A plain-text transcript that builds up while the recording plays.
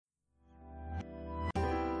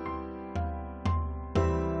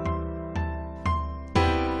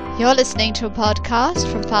You're listening to a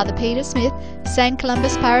podcast from Father Peter Smith, St.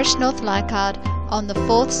 Columba's Parish, North Leichhardt, on the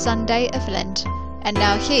 4th Sunday of Lent. And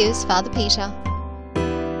now here's Father Peter.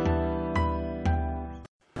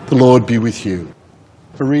 The Lord be with you.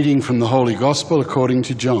 A reading from the Holy Gospel according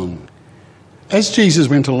to John. As Jesus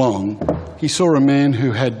went along, he saw a man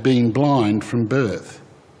who had been blind from birth.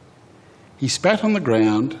 He spat on the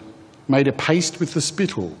ground, made a paste with the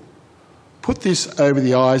spittle, put this over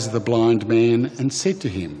the eyes of the blind man and said to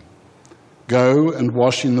him, "Go and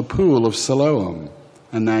wash in the pool of Siloam,"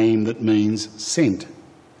 a name that means sent.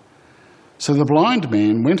 So the blind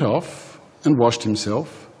man went off and washed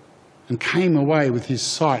himself and came away with his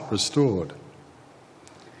sight restored.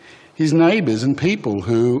 His neighbours and people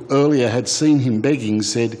who earlier had seen him begging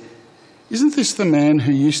said, "Isn't this the man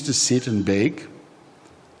who used to sit and beg?"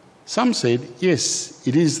 Some said, "Yes,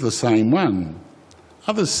 it is the same one."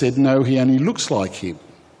 Others said, "No, he only looks like him."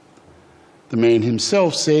 The man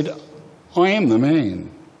himself said, "I am the man."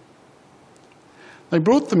 They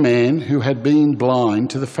brought the man who had been blind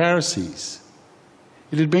to the Pharisees.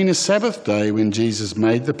 It had been a Sabbath day when Jesus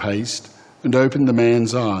made the paste and opened the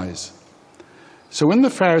man's eyes. So when the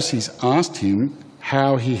Pharisees asked him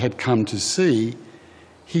how he had come to see,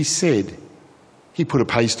 he said, "He put a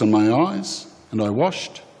paste on my eyes, and I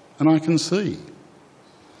washed, and I can see."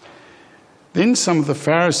 Then some of the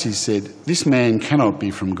Pharisees said, "This man cannot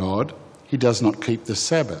be from God. He does not keep the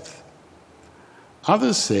Sabbath."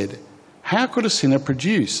 Others said, "How could a sinner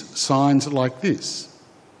produce signs like this?"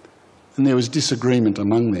 And there was disagreement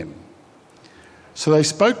among them. So they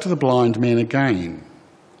spoke to the blind man again.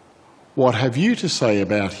 "What have you to say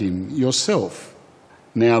about him yourself,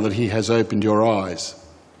 now that he has opened your eyes?"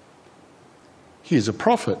 "He is a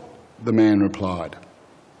prophet," the man replied.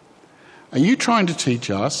 "Are you trying to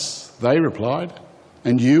teach us?" they replied.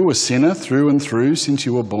 "And you, a sinner through and through since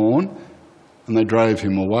you were born?" And they drove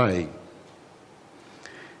him away.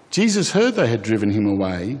 Jesus heard they had driven him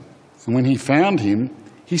away, and when he found him,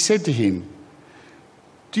 he said to him,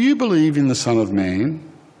 "Do you believe in the Son of Man?"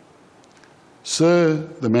 "Sir,"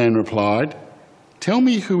 the man replied, "tell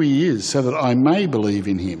me who he is so that I may believe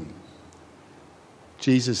in him."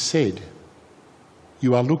 Jesus said,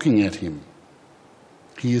 "You are looking at him.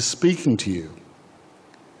 He is speaking to you."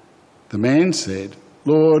 The man said,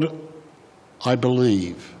 "Lord, I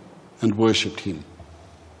believe," and worshipped him.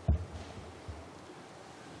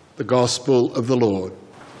 The Gospel of the Lord.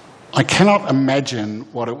 I cannot imagine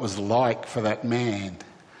what it was like for that man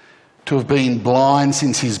to have been blind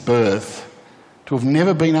since his birth, to have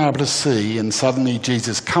never been able to see, and suddenly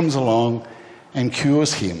Jesus comes along and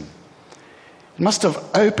cures him. It must have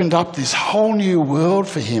opened up this whole new world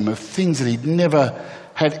for him of things that he'd never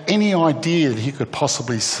had any idea that he could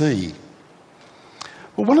possibly see.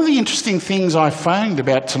 Well, one of the interesting things I found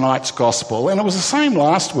about tonight's Gospel, and it was the same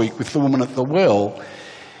last week with the woman at the well,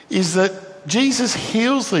 is that Jesus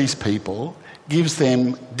heals these people, gives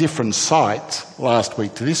them different sight last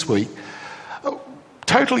week to this week,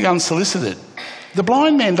 totally unsolicited. The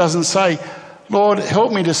blind man doesn't say, "Lord,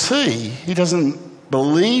 help me to see." He doesn't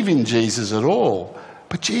believe in Jesus at all.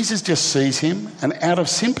 But Jesus just sees him and out of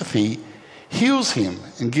sympathy heals him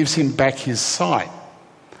and gives him back his sight.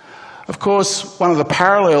 Of course, one of the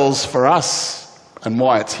parallels for us, and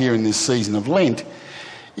why it's here in this season of Lent,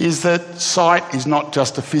 is that sight is not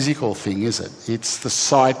just a physical thing, is it? It's the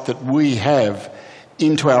sight that we have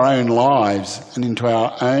into our own lives and into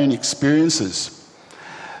our own experiences.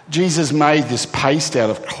 Jesus made this paste out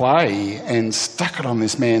of clay and stuck it on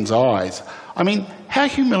this man's eyes. I mean, how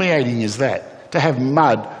humiliating is that, to have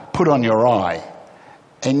mud put on your eye?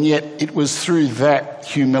 And yet it was through that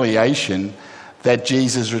humiliation that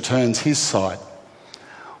Jesus returns his sight.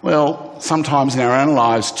 Well, sometimes in our own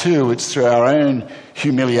lives too, it's through our own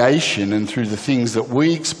humiliation and through the things that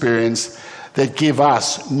we experience that give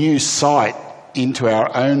us new sight into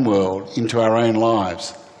our own world, into our own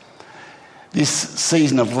lives. This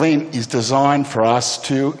season of Lent is designed for us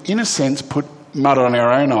to, in a sense, put mud on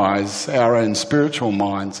our own eyes, our own spiritual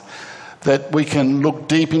minds, that we can look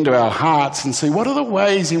deep into our hearts and see what are the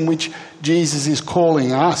ways in which Jesus is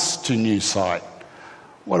calling us to new sight.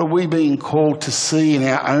 What are we being called to see in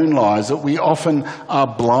our own lives that we often are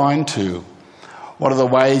blind to? What are the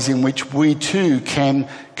ways in which we too can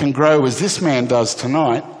grow, as this man does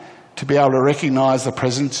tonight, to be able to recognise the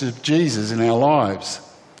presence of Jesus in our lives?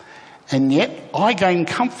 And yet I gain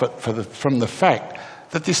comfort from the fact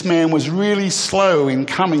that this man was really slow in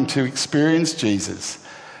coming to experience Jesus.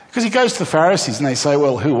 Because he goes to the Pharisees and they say,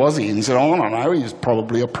 "Well, who was he?" And he said, "Oh, I don't know, he was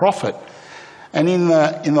probably a prophet." And in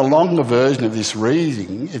the longer version of this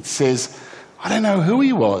reading, it says, "I don't know who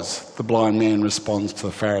he was," the blind man responds to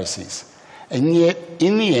the Pharisees. And yet,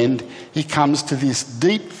 in the end, he comes to this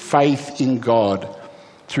deep faith in God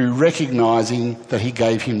through recognising that he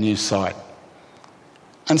gave him new sight.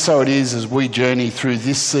 And so it is as we journey through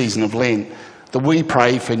this season of Lent that we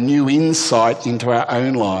pray for new insight into our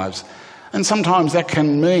own lives. And sometimes that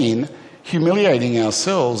can mean humiliating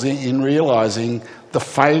ourselves in realising the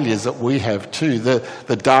failures that we have too,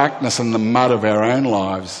 the darkness and the mud of our own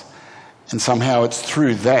lives. And somehow it's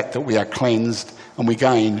through that we are cleansed and we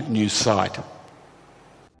gain new sight.